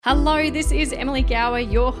Hello, this is Emily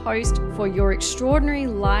Gowor, your host for Your Extraordinary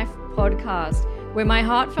Life podcast, where my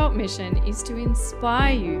heartfelt mission is to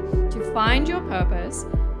inspire you to find your purpose,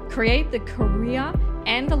 create the career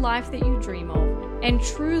and the life that you dream of, and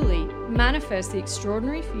truly manifest the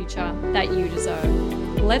extraordinary future that you deserve.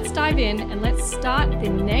 Let's dive in and let's start the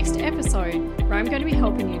next episode where I'm going to be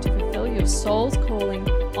helping you to fulfill your soul's calling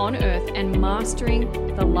on earth and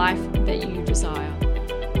mastering the life that you desire.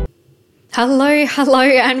 Hello,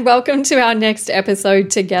 and welcome to our next episode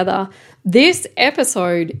together. This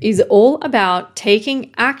episode is all about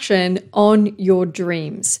taking action on your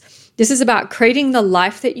dreams. This is about creating the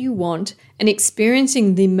life that you want and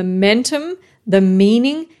experiencing the momentum, the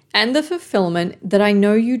meaning, and the fulfillment that I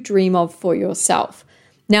know you dream of for yourself.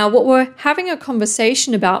 Now, what we're having a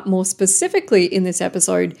conversation about more specifically in this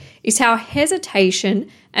episode is how hesitation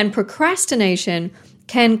and procrastination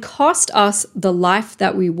can cost us the life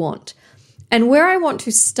that we want. And where I want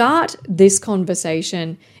to start this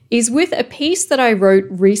conversation is with a piece that I wrote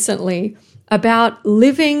recently about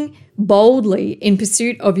living boldly in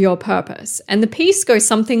pursuit of your purpose. And the piece goes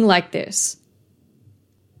something like this.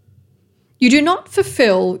 You do not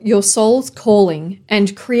fulfill your soul's calling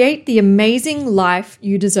and create the amazing life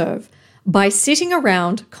you deserve by sitting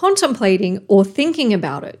around contemplating or thinking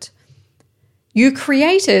about it. You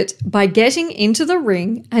create it by getting into the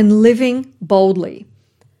ring and living boldly.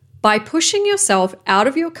 By pushing yourself out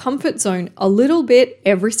of your comfort zone a little bit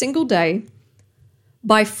every single day,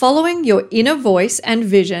 by following your inner voice and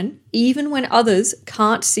vision even when others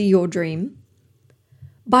can't see your dream,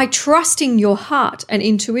 by trusting your heart and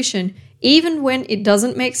intuition even when it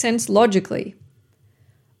doesn't make sense logically,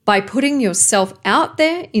 by putting yourself out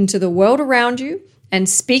there into the world around you and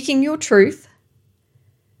speaking your truth,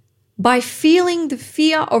 by feeling the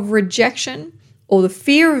fear of rejection or the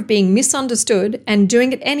fear of being misunderstood and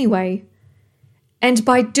doing it anyway, and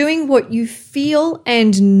by doing what you feel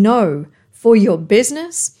and know for your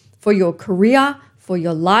business, for your career, for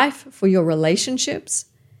your life, for your relationships.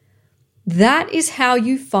 That is how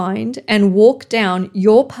you find and walk down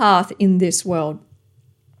your path in this world.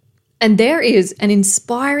 And there is an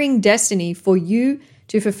inspiring destiny for you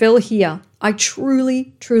to fulfill here. I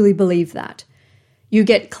truly, truly believe that. You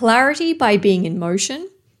get clarity by being in motion.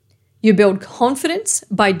 You build confidence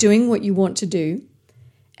by doing what you want to do,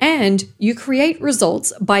 and you create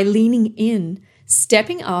results by leaning in,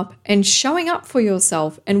 stepping up, and showing up for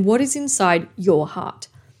yourself and what is inside your heart.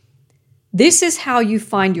 This is how you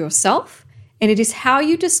find yourself, and it is how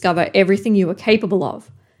you discover everything you are capable of.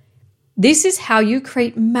 This is how you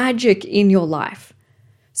create magic in your life.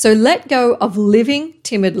 So let go of living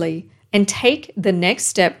timidly and take the next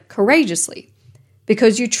step courageously,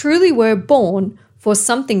 because you truly were born for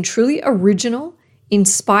something truly original,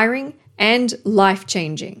 inspiring, and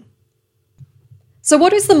life-changing. So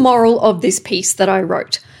what is the moral of this piece that I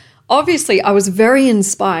wrote? Obviously, I was very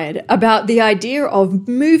inspired about the idea of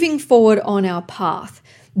moving forward on our path,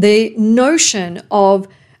 the notion of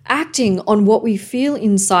acting on what we feel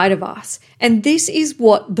inside of us. And this is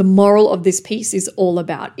what the moral of this piece is all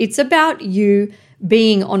about. It's about you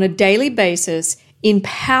being on a daily basis in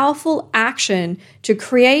powerful action to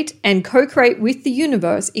create and co-create with the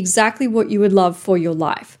universe exactly what you would love for your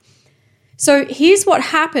life. So here's what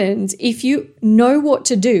happens if you know what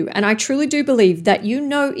to do. And I truly do believe that you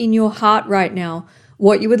know in your heart right now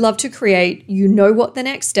what you would love to create. You know what the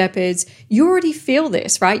next step is. You already feel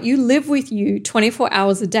this, right? You live with you 24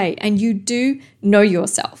 hours a day and you do know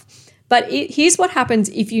yourself. But here's what happens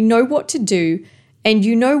if you know what to do and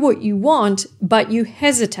you know what you want, but you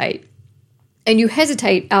hesitate. And you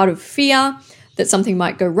hesitate out of fear that something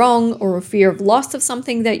might go wrong or a fear of loss of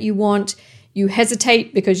something that you want. You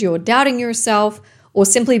hesitate because you're doubting yourself or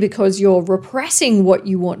simply because you're repressing what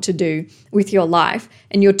you want to do with your life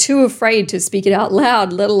and you're too afraid to speak it out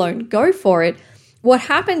loud, let alone go for it. What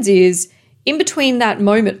happens is in between that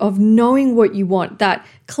moment of knowing what you want, that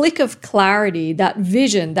click of clarity, that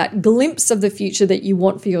vision, that glimpse of the future that you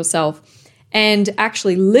want for yourself, and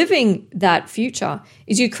actually living that future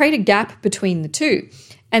is you create a gap between the two.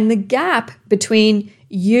 And the gap between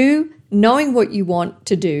you knowing what you want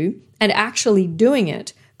to do and actually doing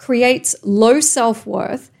it creates low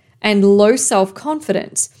self-worth and low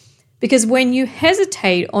self-confidence. Because when you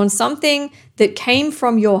hesitate on something that came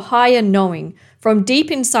from your higher knowing, from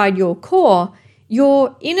deep inside your core,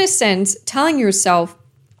 you're in a sense telling yourself,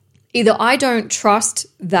 either I don't trust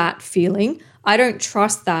that feeling, I don't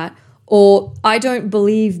trust that, or I don't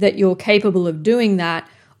believe that you're capable of doing that,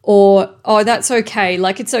 or, oh, that's okay.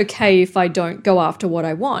 Like, it's okay if I don't go after what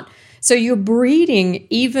I want. So you're breeding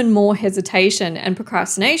even more hesitation and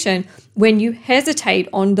procrastination when you hesitate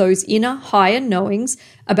on those inner higher knowings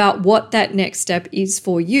about what that next step is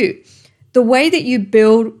for you. The way that you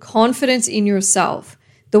build confidence in yourself,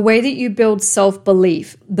 the way that you build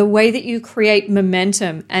self-belief, the way that you create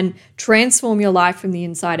momentum and transform your life from the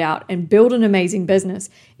inside out and build an amazing business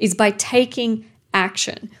is by taking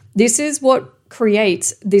action. This is what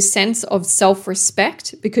creates this sense of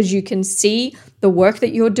self-respect because you can see the work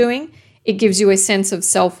that you're doing. It gives you a sense of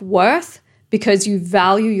self-worth because you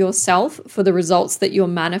value yourself for the results that you're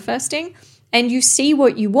manifesting, and you see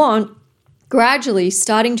what you want gradually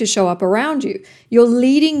starting to show up around you. You're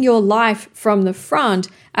leading your life from the front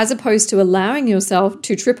as opposed to allowing yourself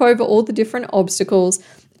to trip over all the different obstacles,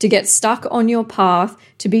 to get stuck on your path,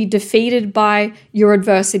 to be defeated by your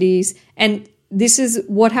adversities. And this is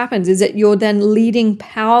what happens, is that you're then leading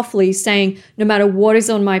powerfully, saying, no matter what is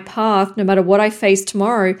on my path, no matter what I face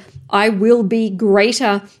tomorrow, I will be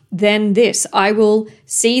greater than this. I will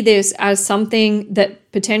see this as something that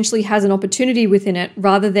potentially has an opportunity within it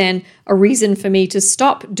rather than a reason for me to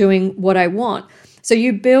stop doing what I want. So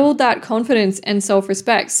you build that confidence and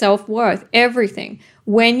self-respect, self-worth, everything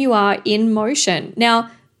when you are in motion. Now,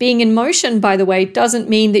 being in motion, by the way, doesn't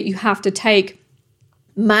mean that you have to take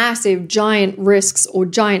massive, giant risks or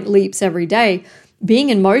giant leaps every day. Being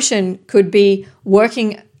in motion could be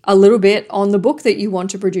working a little bit on the book that you want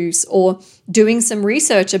to produce or doing some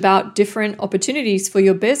research about different opportunities for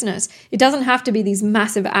your business. It doesn't have to be these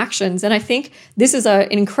massive actions. And I think this is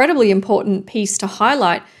an incredibly important piece to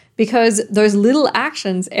highlight because those little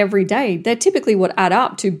actions every day, they're typically what add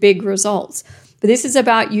up to big results. But this is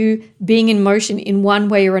about you being in motion in one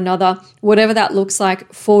way or another, whatever that looks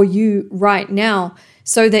like for you right now,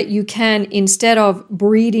 so that you can, instead of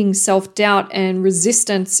breeding self-doubt and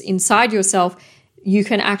resistance inside yourself, you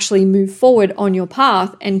can actually move forward on your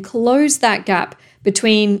path and close that gap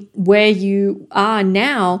between where you are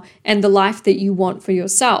now and the life that you want for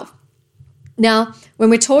yourself. Now, when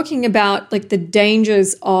we're talking about like the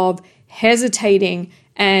dangers of hesitating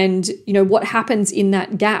and, what happens in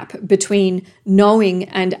that gap between knowing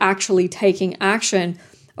and actually taking action,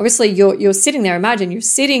 obviously you're sitting there. Imagine you're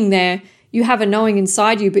sitting there, you have a knowing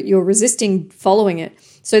inside you, but you're resisting following it.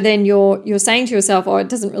 So then you're saying to yourself, oh, it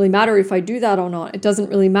doesn't really matter if I do that or not. It doesn't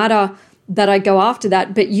really matter that I go after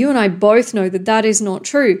that. But you and I both know that that is not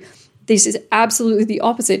true. This is absolutely the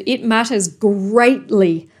opposite. It matters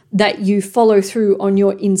greatly that you follow through on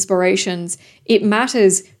your inspirations. It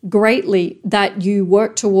matters greatly that you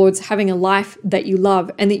work towards having a life that you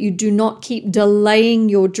love and that you do not keep delaying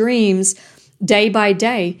your dreams day by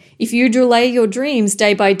day. If you delay your dreams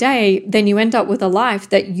day by day, then you end up with a life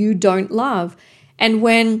that you don't love. And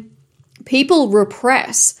when people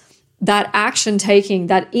repress that action taking,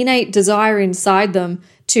 that innate desire inside them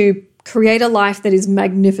to create a life that is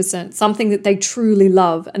magnificent, something that they truly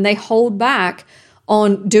love, and they hold back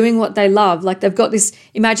on doing what they love. Like they've got this,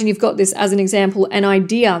 imagine you've got this as an example, an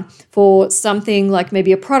idea for something like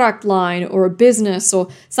maybe a product line or a business or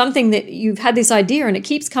something that you've had this idea and it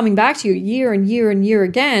keeps coming back to you year and year and year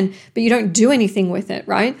again, but you don't do anything with it,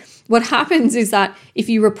 right? What happens is that if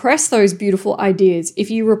you repress those beautiful ideas, if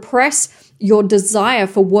you repress your desire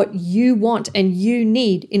for what you want and you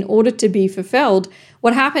need in order to be fulfilled,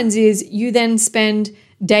 what happens is you then spend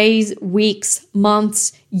days, weeks,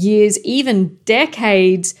 months, years, even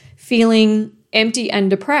decades feeling empty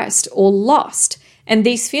and depressed or lost. And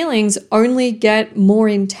these feelings only get more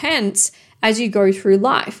intense as you go through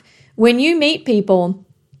life. When you meet people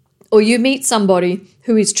or you meet somebody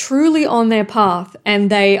who is truly on their path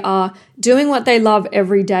and they are doing what they love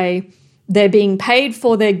every day, they're being paid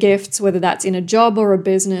for their gifts, whether that's in a job or a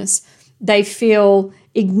business, they feel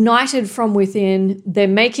ignited from within, they're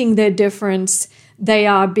making their difference, they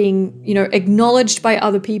are being, acknowledged by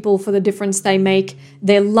other people for the difference they make.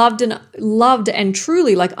 They're loved and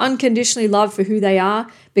truly, like unconditionally loved for who they are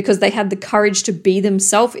because they had the courage to be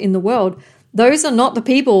themselves in the world. Those are not the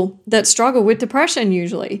people that struggle with depression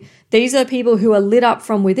usually. These are people who are lit up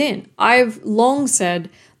from within. I've long said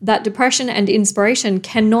that depression and inspiration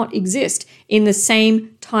cannot exist in the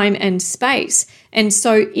same time and space. And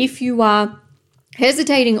so if you are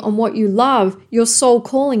hesitating on what you love, your soul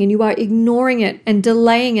calling, and you are ignoring it and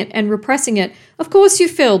delaying it and repressing it, of course you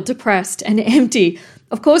feel depressed and empty.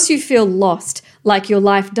 Of course you feel lost, like your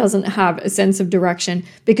life doesn't have a sense of direction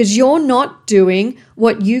because you're not doing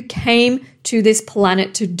what you came to this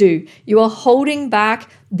planet to do. You are holding back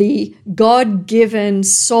the God-given,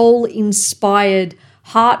 soul-inspired,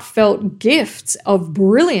 heartfelt gifts of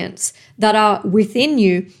brilliance that are within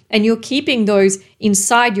you, and you're keeping those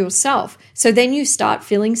inside yourself. So then you start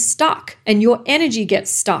feeling stuck and your energy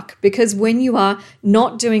gets stuck, because when you are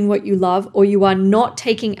not doing what you love or you are not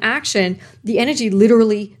taking action, the energy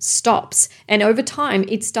literally stops. And over time,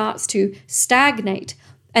 it starts to stagnate.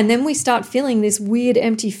 And then we start feeling this weird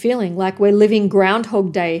empty feeling, like we're living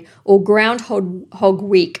Groundhog Day or Groundhog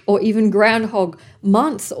Week or even Groundhog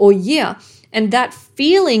Month or year. And that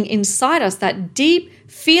feeling inside us, that deep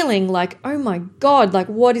feeling like, oh my God, like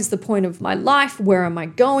what is the point of my life? Where am I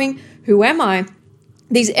going? Who am I?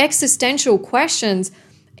 These existential questions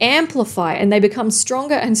amplify and they become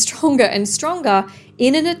stronger and stronger and stronger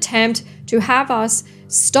in an attempt to have us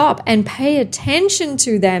stop and pay attention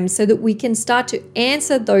to them so that we can start to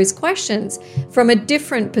answer those questions from a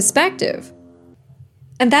different perspective.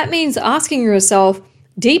 And that means asking yourself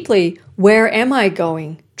deeply, where am I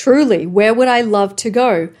going? Truly, where would I love to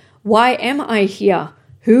go? Why am I here?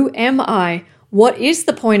 Who am I? What is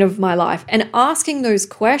the point of my life? And asking those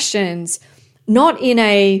questions, not in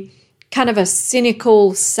a kind of a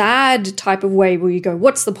cynical, sad type of way where you go,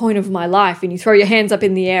 what's the point of my life? And you throw your hands up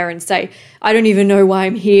in the air and say, I don't even know why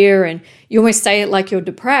I'm here. And you almost say it like you're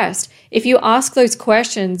depressed. If you ask those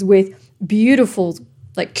questions with beautiful,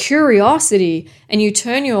 like curiosity, and you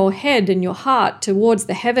turn your head and your heart towards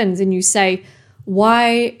the heavens and you say,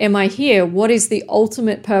 why am I here? What is the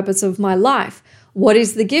ultimate purpose of my life? What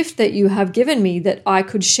is the gift that you have given me that I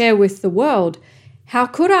could share with the world? How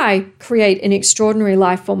could I create an extraordinary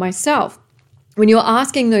life for myself? When you're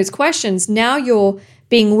asking those questions, now you're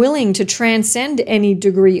being willing to transcend any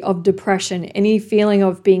degree of depression, any feeling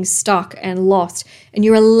of being stuck and lost, and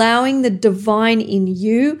you're allowing the divine in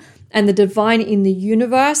you and the divine in the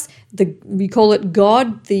universe, we call it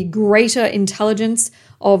God, the greater intelligence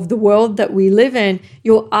of the world that we live in.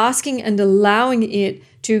 You're asking and allowing it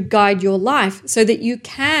to guide your life so that you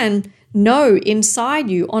can know inside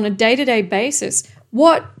you on a day-to-day basis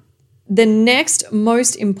what the next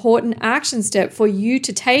most important action step for you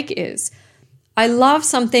to take is. I love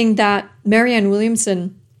something that Marianne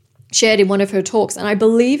Williamson shared in one of her talks, and I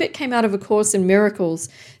believe it came out of A Course in Miracles.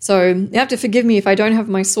 So you have to forgive me if I don't have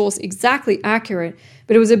my source exactly accurate,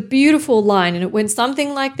 but it was a beautiful line, and it went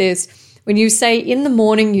something like this. When you say in the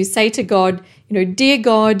morning, you say to God, dear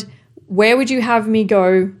God, where would you have me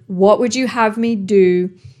go? What would you have me do?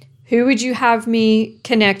 Who would you have me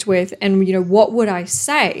connect with? And, what would I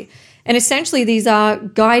say? And essentially, these are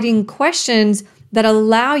guiding questions that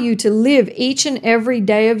allow you to live each and every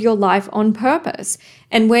day of your life on purpose.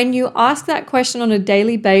 And when you ask that question on a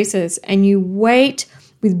daily basis and you wait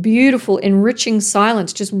with beautiful, enriching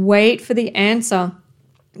silence, just wait for the answer,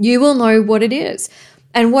 you will know what it is.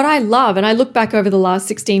 And what I love, and I look back over the last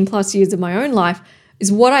 16 plus years of my own life,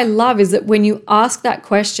 is what I love is that when you ask that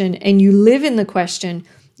question and you live in the question,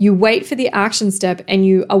 you wait for the action step and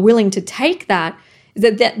you are willing to take that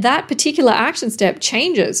particular action step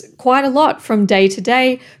changes quite a lot from day to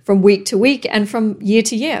day, from week to week, and from year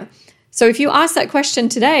to year. So if you ask that question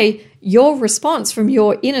today, your response from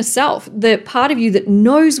your inner self, the part of you that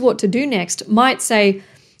knows what to do next, might say,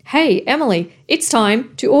 hey, Emily, it's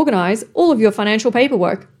time to organize all of your financial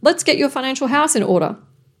paperwork. Let's get your financial house in order.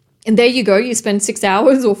 And there you go. You spend 6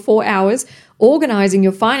 hours or 4 hours organizing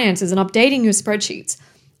your finances and updating your spreadsheets.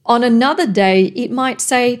 On another day, it might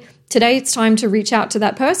say, today it's time to reach out to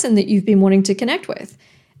that person that you've been wanting to connect with.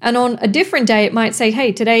 And on a different day, it might say,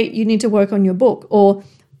 hey, today you need to work on your book or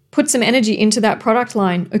put some energy into that product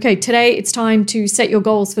line. Okay, today it's time to set your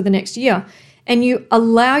goals for the next year. And you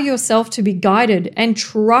allow yourself to be guided and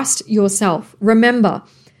trust yourself. Remember,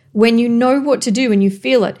 when you know what to do and you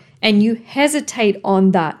feel it and you hesitate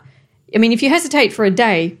on that, if you hesitate for a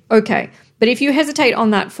day, okay. But if you hesitate on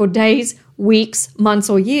that for days, weeks, months,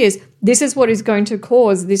 or years, this is what is going to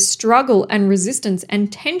cause this struggle and resistance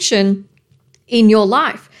and tension in your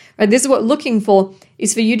life. Right? This is what looking for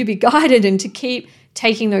is for you to be guided and to keep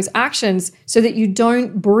taking those actions so that you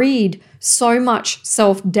don't breed so much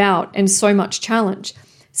self-doubt and so much challenge.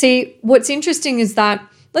 See, what's interesting is that,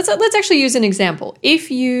 let's actually use an example. If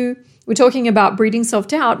you were talking about breeding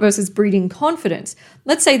self-doubt versus breeding confidence,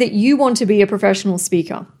 let's say that you want to be a professional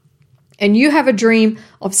speaker. And you have a dream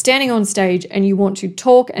of standing on stage and you want to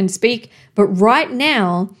talk and speak, but right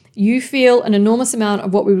now you feel an enormous amount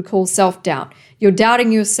of what we would call self-doubt. You're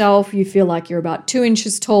doubting yourself. You feel like you're about 2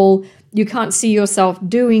 inches tall. You can't see yourself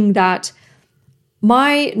doing that.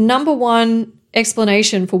 My number one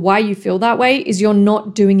explanation for why you feel that way is you're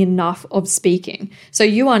not doing enough of speaking. So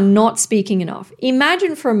you are not speaking enough.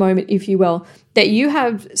 Imagine for a moment, if you will, that you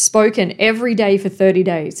have spoken every day for 30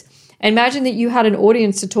 days. Imagine that you had an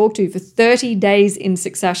audience to talk to for 30 days in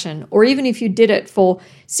succession, or even if you did it for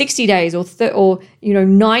 60 days or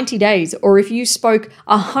 90 days, or if you spoke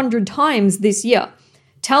 100 times this year.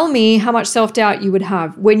 Tell me how much self-doubt you would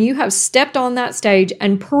have when you have stepped on that stage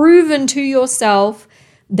and proven to yourself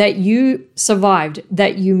that you survived,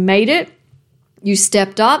 that you made it, you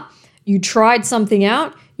stepped up, you tried something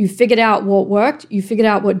out, you figured out what worked, you figured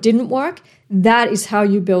out what didn't work. That is how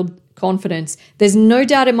you build confidence. There's no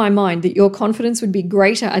doubt in my mind that your confidence would be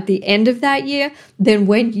greater at the end of that year than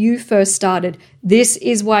when you first started. This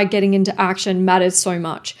is why getting into action matters so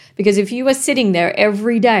much. Because if you are sitting there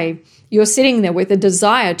every day, you're sitting there with a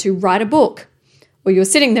desire to write a book, or you're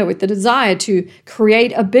sitting there with the desire to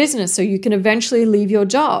create a business so you can eventually leave your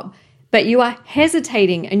job, but you are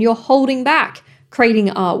hesitating and you're holding back creating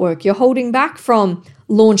artwork. You're holding back from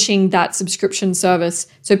launching that subscription service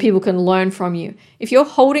so people can learn from you. If you're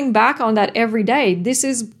holding back on that every day, this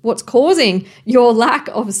is what's causing your lack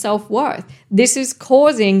of self-worth. This is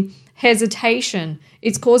causing hesitation.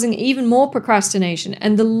 It's causing even more procrastination.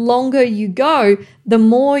 And the longer you go, the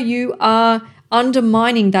more you are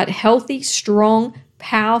undermining that healthy, strong,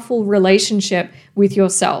 powerful relationship with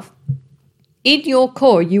yourself. In your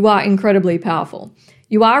core, you are incredibly powerful.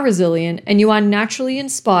 You are resilient and you are naturally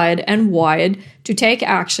inspired and wired to take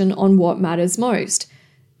action on what matters most.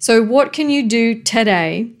 So what can you do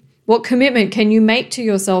today? What commitment can you make to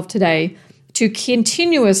yourself today to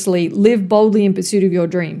continuously live boldly in pursuit of your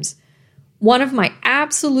dreams? One of my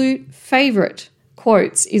absolute favorite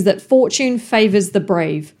quotes is that fortune favors the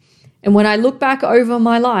brave. And when I look back over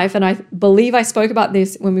my life, and I believe I spoke about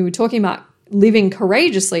this when we were talking about living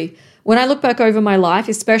courageously, when I look back over my life,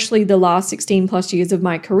 especially the last 16 plus years of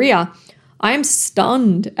my career, I am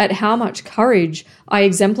stunned at how much courage I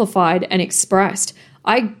exemplified and expressed.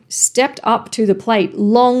 I stepped up to the plate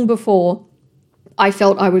long before I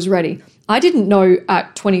felt I was ready. I didn't know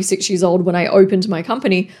at 26 years old when I opened my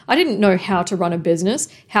company, I didn't know how to run a business,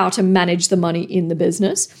 how to manage the money in the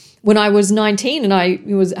business. When I was 19 and I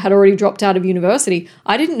had already dropped out of university,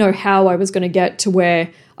 I didn't know how I was going to get to where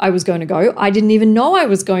I was going to go. I didn't even know I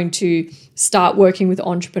was going to start working with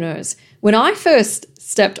entrepreneurs. When I first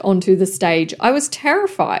stepped onto the stage, I was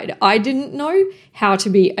terrified. I didn't know how to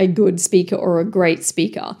be a good speaker or a great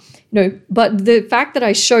speaker. But the fact that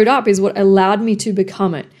I showed up is what allowed me to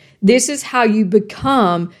become it. This is how you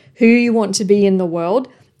become who you want to be in the world,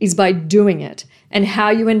 is by doing it. And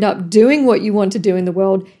how you end up doing what you want to do in the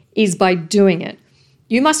world is by doing it.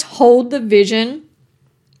 You must hold the vision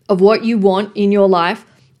of what you want in your life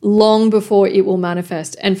long before it will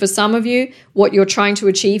manifest. And for some of you, what you're trying to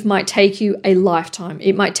achieve might take you a lifetime.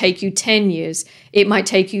 It might take you 10 years. It might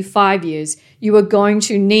take you 5 years. You are going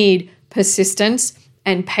to need persistence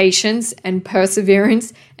and patience and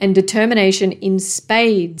perseverance and determination in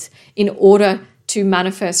spades in order to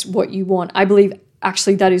manifest what you want. I believe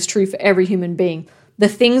actually that is true for every human being. The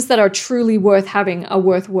things that are truly worth having are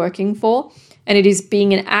worth working for. And it is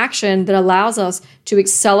being in action that allows us to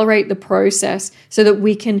accelerate the process so that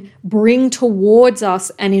we can bring towards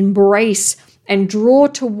us and embrace and draw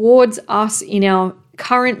towards us in our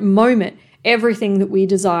current moment everything that we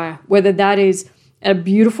desire, whether that is a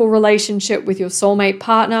beautiful relationship with your soulmate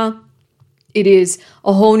partner, it is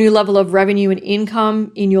a whole new level of revenue and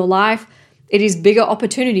income in your life, it is bigger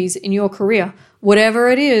opportunities in your career. Whatever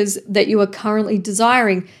it is that you are currently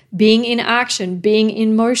desiring, being in action, being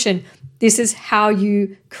in motion, this is how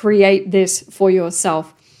you create this for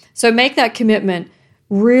yourself. So make that commitment.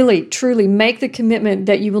 Really, truly make the commitment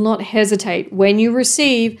that you will not hesitate when you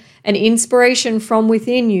receive an inspiration from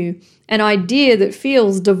within you, an idea that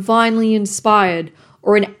feels divinely inspired,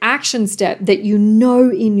 or an action step that you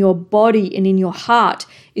know in your body and in your heart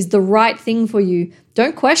is the right thing for you.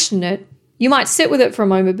 Don't question it. You might sit with it for a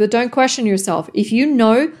moment, but don't question yourself. If you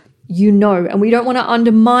know, you know. And we don't want to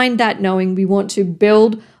undermine that knowing. We want to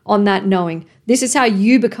build on that knowing. This is how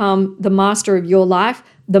you become the master of your life,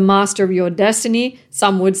 the master of your destiny.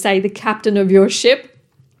 Some would say the captain of your ship.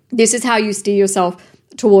 This is how you steer yourself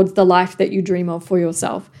towards the life that you dream of for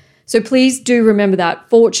yourself. So please do remember that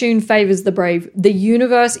fortune favors the brave. The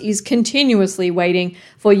universe is continuously waiting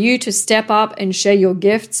for you to step up and share your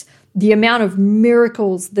gifts. The amount of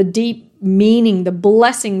miracles, the deep meaning, the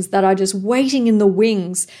blessings that are just waiting in the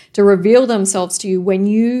wings to reveal themselves to you when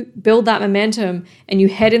you build that momentum and you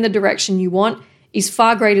head in the direction you want is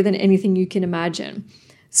far greater than anything you can imagine.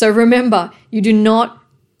 So remember, you do not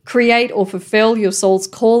create or fulfill your soul's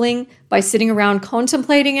calling by sitting around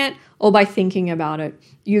contemplating it or by thinking about it.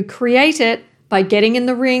 You create it by getting in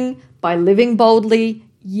the ring, by living boldly,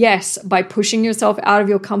 yes, by pushing yourself out of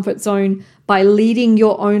your comfort zone, by leading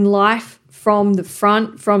your own life from the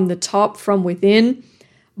front, from the top, from within,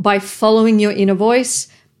 by following your inner voice,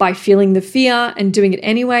 by feeling the fear and doing it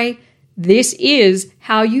anyway. This is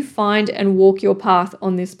how you find and walk your path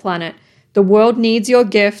on this planet. The world needs your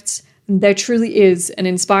gifts, and there truly is an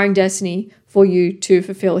inspiring destiny for you to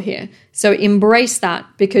fulfill here. So embrace that,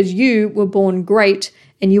 because you were born great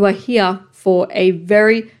and you are here for a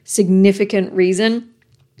very significant reason,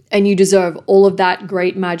 and you deserve all of that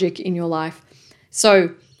great magic in your life.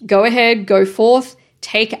 So go ahead, go forth,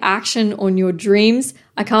 take action on your dreams.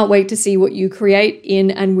 I can't wait to see what you create in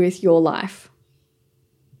and with your life.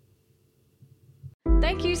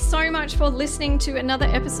 Thank you so much for listening to another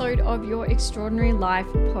episode of Your Extraordinary Life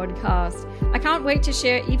podcast. I can't wait to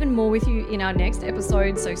share even more with you in our next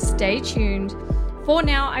episode, so stay tuned. For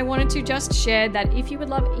now, I wanted to just share that if you would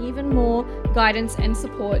love even more guidance and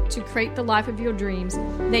support to create the life of your dreams,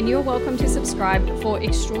 then you're welcome to subscribe for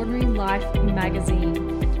Extraordinary Life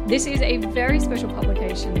magazine. This is a very special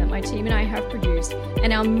publication that my team and I have produced,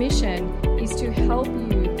 and our mission is to help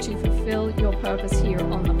you to fulfill your purpose here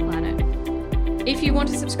on the planet. If you want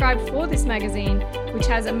to subscribe for this magazine, which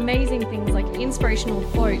has amazing things like inspirational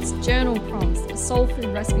quotes, journal prompts, a soul food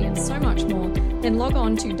recipe, and so much more, then log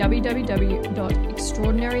on to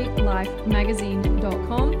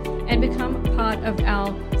www.extraordinarylifemagazine.com and become part of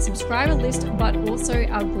our subscriber list, but also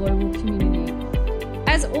our global community.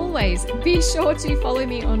 As always, be sure to follow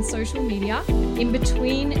me on social media in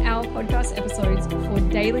between our podcast episodes for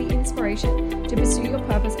daily inspiration to pursue your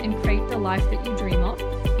purpose and create the life that you dream of.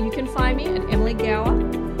 You can find me at Emily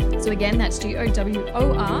Gowor. So again, that's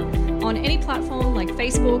Gowor on any platform like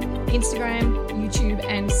Facebook, Instagram, YouTube,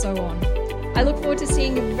 and so on. I look forward to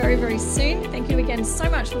seeing you very, very soon. Thank you again so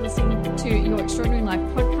much for listening to Your Extraordinary Life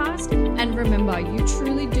podcast. And remember, you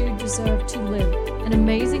truly do deserve to live an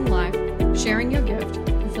amazing life, sharing your gift,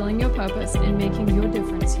 fulfilling your purpose, and making your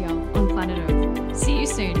difference here on planet Earth. See you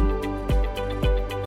soon.